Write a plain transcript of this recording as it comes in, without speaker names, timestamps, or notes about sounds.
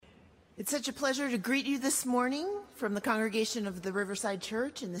It's such a pleasure to greet you this morning from the congregation of the Riverside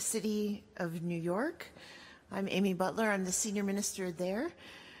Church in the city of New York. I'm Amy Butler. I'm the senior minister there.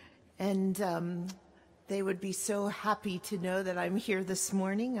 And they would be so happy to know that I'm here this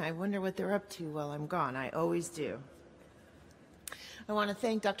morning. I wonder what they're up to while I'm gone. I always do. I want to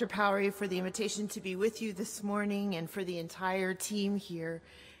thank Dr. Powery for the invitation to be with you this morning and for the entire team here,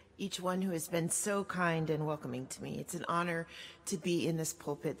 each one who has been so kind and welcoming to me. It's an honor to be in this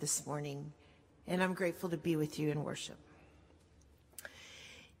pulpit this morning, and I'm grateful to be with you in worship.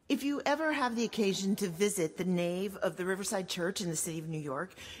 If you ever have the occasion to visit the nave of the Riverside Church in the city of New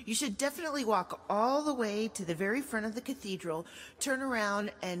York, you should definitely walk all the way to the very front of the cathedral, turn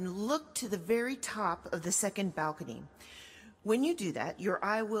around, and look to the very top of the second balcony. When you do that, your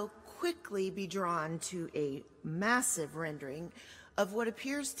eye will quickly be drawn to a massive rendering of what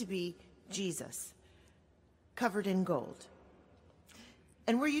appears to be Jesus, covered in gold.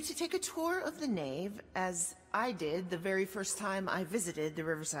 And were you to take a tour of the nave, as I did the very first time I visited the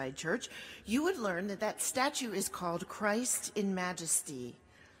Riverside Church, you would learn that that statue is called Christ in Majesty,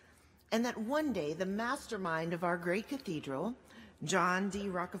 and that one day the mastermind of our great cathedral, John D.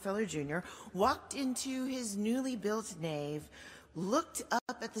 Rockefeller Jr., walked into his newly built nave, looked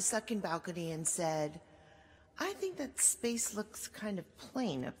up at the second balcony and said, "I think that space looks kind of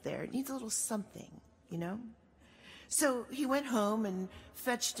plain up there. It needs a little something, you know?" So he went home and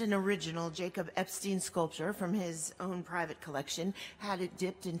fetched an original Jacob Epstein sculpture from his own private collection, had it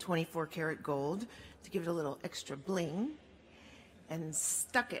dipped in 24-karat gold to give it a little extra bling, and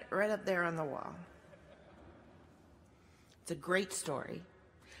stuck it right up there on the wall. It's a great story.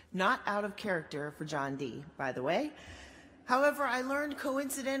 Not out of character for John D., by the way. However, I learned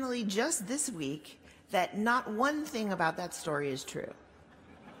coincidentally just this week that not one thing about that story is true.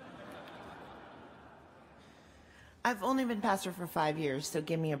 I've only been pastor for 5 years, so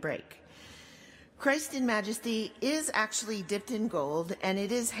give me a break. Christ in Majesty is actually dipped in gold, and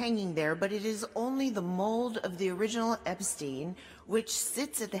it is hanging there, but it is only the mold of the original Epstein, which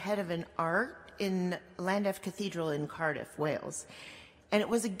sits at the head of an ark in Llandaff Cathedral in Cardiff, Wales. And it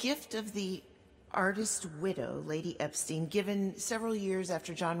was a gift of the artist widow, Lady Epstein, given several years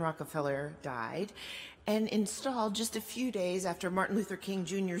after John Rockefeller died, and installed just a few days after Martin Luther King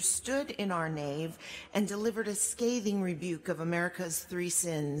Jr. stood in our nave and delivered a scathing rebuke of America's three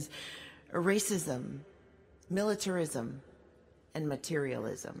sins: racism, militarism, and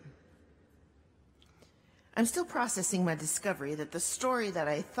materialism. I'm still processing my discovery that the story that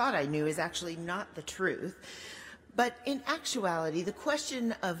I thought I knew is actually not the truth. But in actuality, the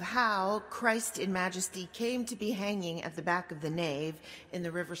question of how Christ in Majesty came to be hanging at the back of the nave in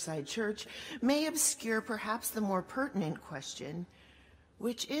the Riverside Church may obscure perhaps the more pertinent question,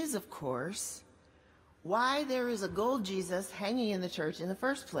 which is, of course, why there is a gold Jesus hanging in the church in the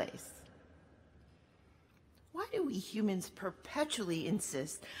first place. Why do we humans perpetually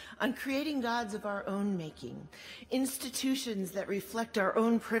insist on creating gods of our own making, institutions that reflect our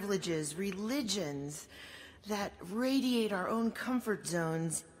own privileges, religions that radiate our own comfort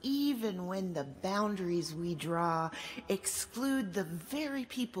zones, even when the boundaries we draw exclude the very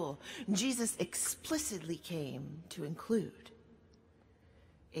people Jesus explicitly came to include?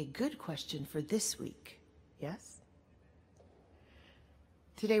 A good question for this week, yes?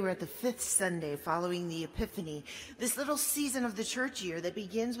 Today we're at the 5th Sunday following the Epiphany, this little season of the church year that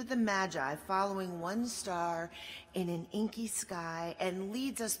begins with the Magi following one star in an inky sky and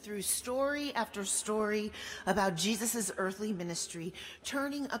leads us through story after story about Jesus' earthly ministry,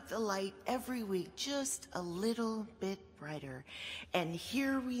 turning up the light every week just a little bit brighter. And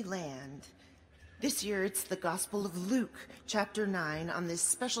here we land. This year it's the Gospel of Luke, chapter 9, on this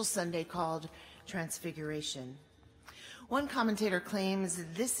special Sunday called Transfiguration. One commentator claims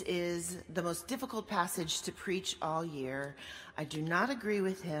this is the most difficult passage to preach all year. I do not agree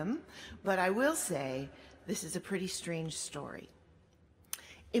with him, but I will say this is a pretty strange story.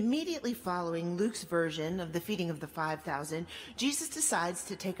 Immediately following Luke's version of the feeding of the 5,000, Jesus decides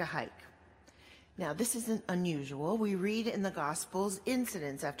to take a hike. Now, this isn't unusual. We read in the Gospels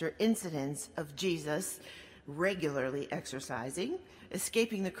incidents after incidents of Jesus regularly exercising,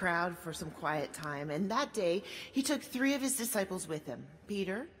 escaping the crowd for some quiet time. And that day, he took 3 of his disciples with him,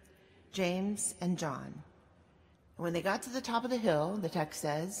 Peter, James, and John. And when they got to the top of the hill, the text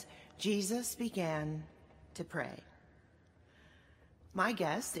says, Jesus began to pray. My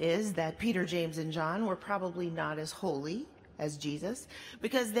guess is that Peter, James, and John were probably not as holy as Jesus,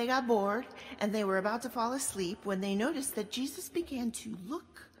 because they got bored and they were about to fall asleep when they noticed that Jesus began to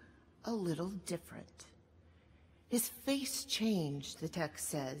look a little different. His face changed, the text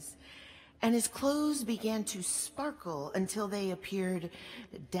says, and his clothes began to sparkle until they appeared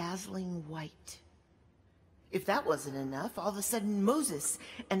dazzling white. If that wasn't enough, all of a sudden Moses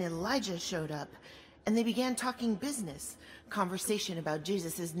and Elijah showed up, and they began talking business, conversation about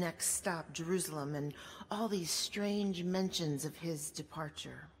Jesus' next stop, Jerusalem, and all these strange mentions of his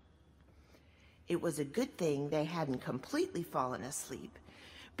departure. It was a good thing they hadn't completely fallen asleep,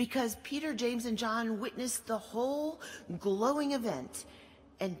 because Peter, James, and John witnessed the whole glowing event,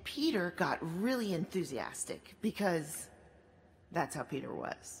 and Peter got really enthusiastic, because that's how Peter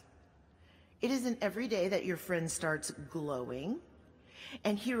was. It isn't every day that your friend starts glowing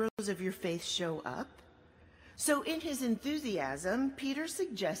and heroes of your faith show up. So in his enthusiasm, Peter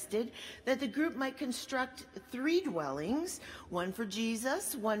suggested that the group might construct 3 dwellings, one for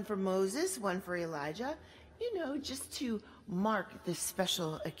Jesus, one for Moses, one for Elijah, just to mark this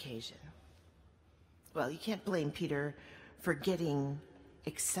special occasion. Well, you can't blame Peter for getting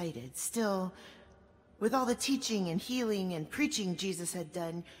excited. Still, with all the teaching and healing and preaching Jesus had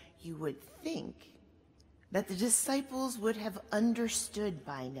done, you would think that the disciples would have understood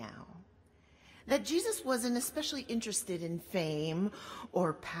by now that Jesus wasn't especially interested in fame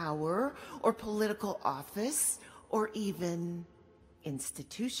or power or political office or even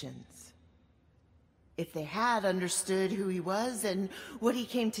institutions. If they had understood who he was and what he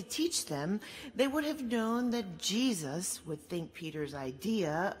came to teach them, they would have known that Jesus would think Peter's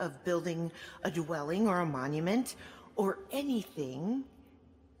idea of building a dwelling or a monument or anything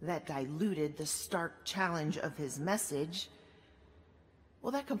that diluted the stark challenge of his message,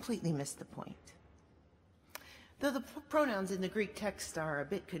 well, that completely missed the point. Though the pronouns in the Greek text are a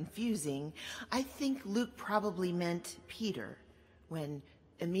bit confusing, I think Luke probably meant Peter when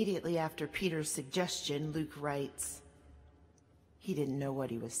immediately after Peter's suggestion, Luke writes, he didn't know what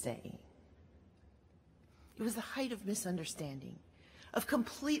he was saying. It was the height of misunderstanding, of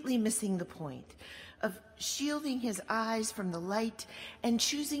completely missing the point, of shielding his eyes from the light and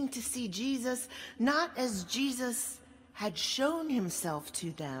choosing to see Jesus not as Jesus had shown himself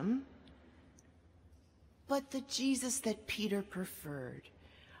to them, but the Jesus that Peter preferred,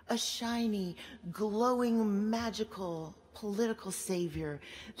 a shiny, glowing, magical, political savior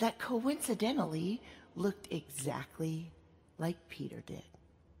that coincidentally looked exactly like Peter did.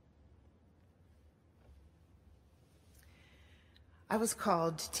 I was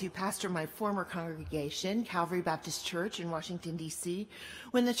called to pastor my former congregation, Calvary Baptist Church in Washington, D.C.,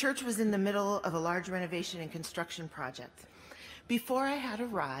 when the church was in the middle of a large renovation and construction project. Before I had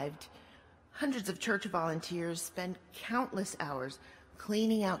arrived, hundreds of church volunteers spent countless hours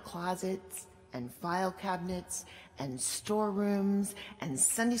cleaning out closets and file cabinets and storerooms and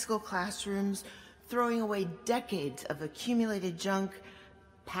Sunday school classrooms, throwing away decades of accumulated junk,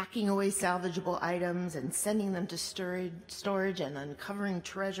 packing away salvageable items and sending them to storage and uncovering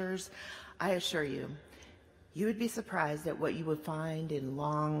treasures. I assure you, you would be surprised at what you would find in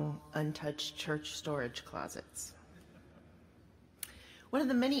long, untouched church storage closets. One of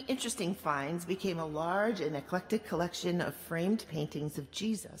the many interesting finds became a large and eclectic collection of framed paintings of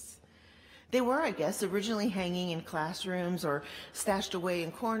Jesus. They were, I guess, originally hanging in classrooms or stashed away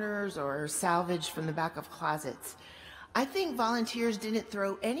in corners or salvaged from the back of closets. I think volunteers didn't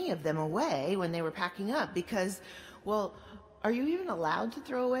throw any of them away when they were packing up because, well, are you even allowed to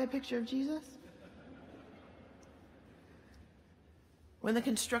throw away a picture of Jesus? When the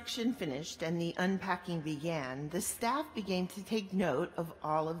construction finished and the unpacking began, the staff began to take note of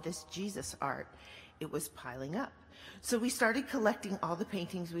all of this Jesus art. It was piling up. So we started collecting all the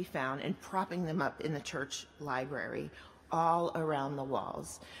paintings we found and propping them up in the church library, all around the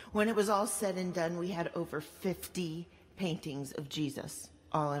walls. When it was all said and done, we had over 50 paintings of Jesus,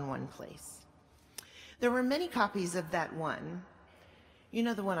 all in one place. There were many copies of that one. You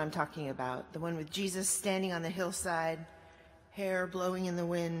know the one I'm talking about, the one with Jesus standing on the hillside, hair blowing in the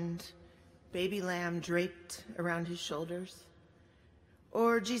wind, baby lamb draped around his shoulders.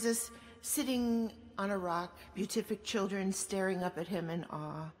 Or Jesus sitting on a rock, beatific children staring up at him in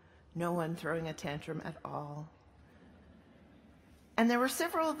awe, no one throwing a tantrum at all. And there were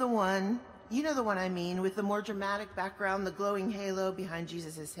several of the one, you know the one I mean, with the more dramatic background, the glowing halo behind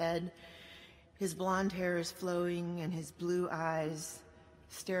Jesus' head. His blonde hair is flowing and his blue eyes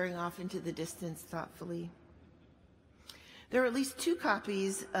staring off into the distance thoughtfully. There are at least 2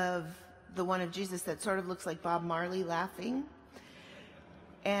 copies of the one of Jesus that sort of looks like Bob Marley laughing.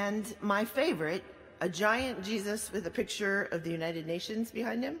 And my favorite, a giant Jesus with a picture of the United Nations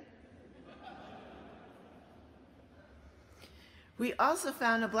behind him. We also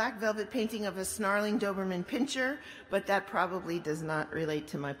found a black velvet painting of a snarling Doberman Pinscher, but that probably does not relate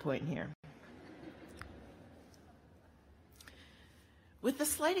to my point here. With the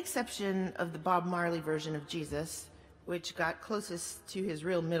slight exception of the Bob Marley version of Jesus, which got closest to his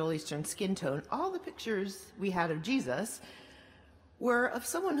real Middle Eastern skin tone, all the pictures we had of Jesus were of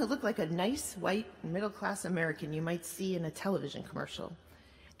someone who looked like a nice, white, middle-class American you might see in a television commercial.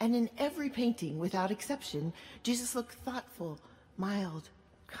 And in every painting, without exception, Jesus looked thoughtful, mild,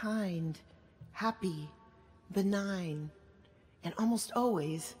 kind, happy, benign, and almost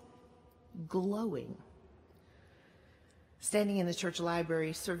always glowing. Standing in the church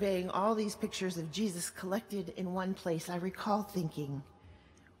library, surveying all these pictures of Jesus collected in one place, I recall thinking,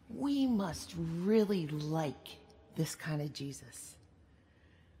 we must really like this kind of Jesus.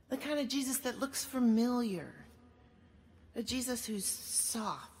 The kind of Jesus that looks familiar. A Jesus who's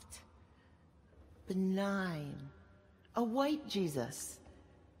soft, benign, a white Jesus,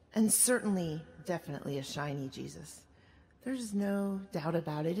 and certainly, definitely a shiny Jesus. There's no doubt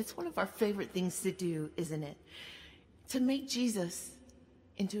about it. It's one of our favorite things to do, isn't it? To make Jesus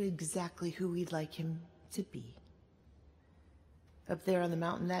into exactly who we'd like him to be. Up there on the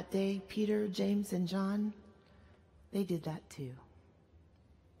mountain that day, Peter, James, and John, they did that too.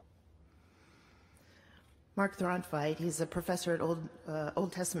 Mark Thornfight, he's a professor at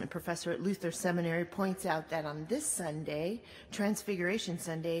Old Testament professor at Luther Seminary, points out that on this Sunday, Transfiguration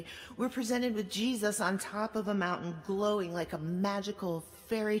Sunday, we're presented with Jesus on top of a mountain glowing like a magical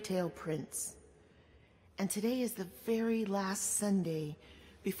fairy tale prince. And today is the very last Sunday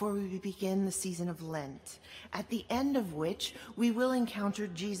before we begin the season of Lent, at the end of which we will encounter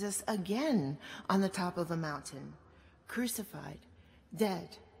Jesus again on the top of a mountain, crucified, dead,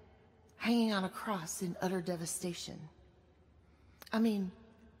 hanging on a cross in utter devastation. I mean,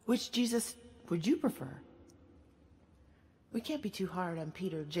 which Jesus would you prefer? We can't be too hard on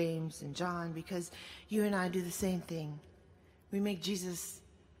Peter, James, and John because you and I do the same thing. We make Jesus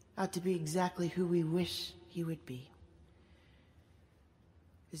out to be exactly who we wish he would be.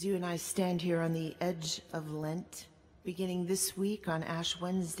 As you and I stand here on the edge of Lent, beginning this week on Ash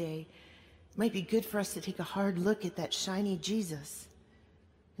Wednesday, it might be good for us to take a hard look at that shiny Jesus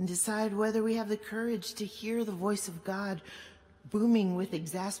and decide whether we have the courage to hear the voice of God booming with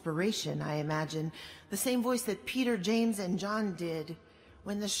exasperation, I imagine, the same voice that Peter, James, and John did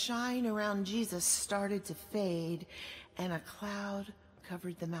when the shine around Jesus started to fade and a cloud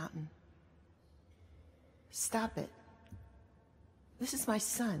covered the mountain. Stop it. This is my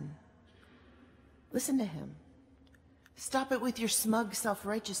son. Listen to him. Stop it with your smug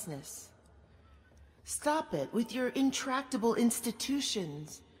self-righteousness. Stop it with your intractable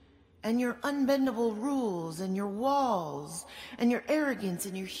institutions and your unbendable rules and your walls and your arrogance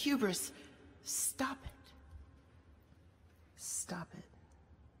and your hubris. Stop it. Stop it.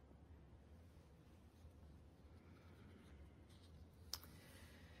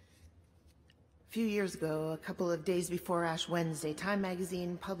 A few years ago, a couple of days before Ash Wednesday, Time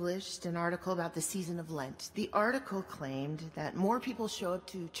magazine published an article about the season of Lent. The article claimed that more people show up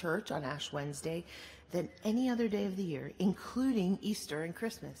to church on Ash Wednesday than any other day of the year, including Easter and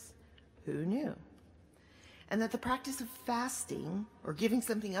Christmas. Who knew? And that the practice of fasting or giving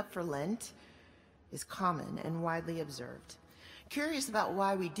something up for Lent is common and widely observed. Curious about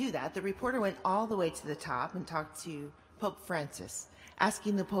why we do that, the reporter went all the way to the top and talked to Pope Francis,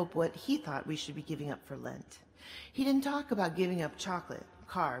 asking the Pope what he thought we should be giving up for Lent. He didn't talk about giving up chocolate,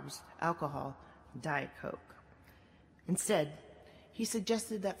 carbs, alcohol, Diet Coke. Instead, he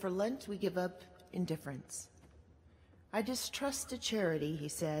suggested that for Lent we give up indifference. I distrust a charity, he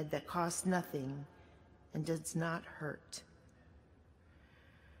said, that costs nothing and does not hurt.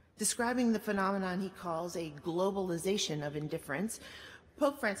 Describing the phenomenon he calls a globalization of indifference,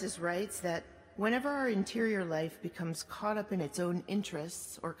 Pope Francis writes that whenever our interior life becomes caught up in its own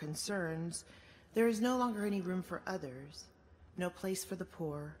interests or concerns, there is no longer any room for others, no place for the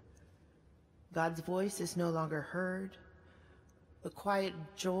poor. God's voice is no longer heard. The quiet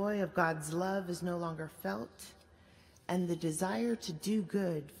joy of God's love is no longer felt, and the desire to do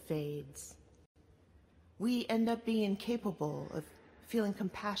good fades. We end up being incapable of feeling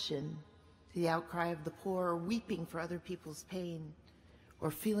compassion to the outcry of the poor, or weeping for other people's pain,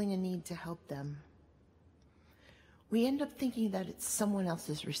 or feeling a need to help them. We end up thinking that it's someone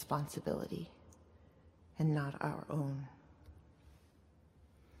else's responsibility and not our own.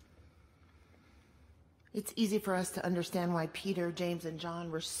 It's easy for us to understand why Peter, James, and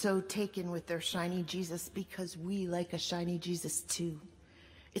John were so taken with their shiny Jesus, because we like a shiny Jesus too.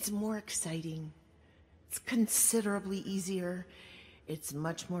 It's more exciting. It's considerably easier. It's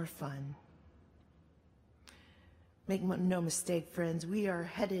much more fun. Make no mistake, friends, we are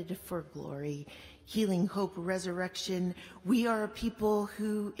headed for glory, healing, hope, resurrection. We are a people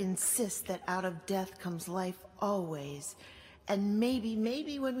who insist that out of death comes life always, And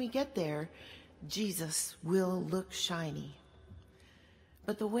maybe when we get there, Jesus will look shiny.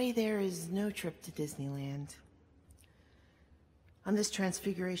 But the way there is no trip to Disneyland. On this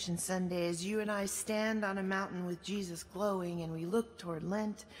Transfiguration Sunday, as you and I stand on a mountain with Jesus glowing and we look toward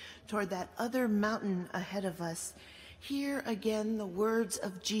Lent, toward that other mountain ahead of us, hear again the words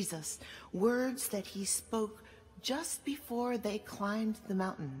of Jesus, words that he spoke just before they climbed the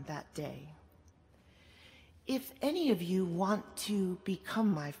mountain that day. If any of you want to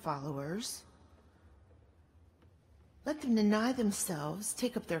become my followers, let them deny themselves,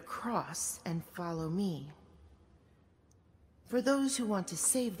 take up their cross, and follow me. For those who want to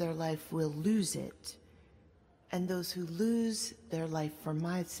save their life will lose it, and those who lose their life for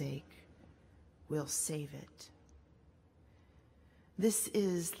my sake will save it. This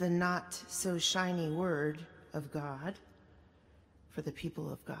is the not so shiny word of God for the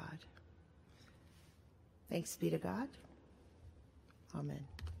people of God. Thanks be to God. Amen.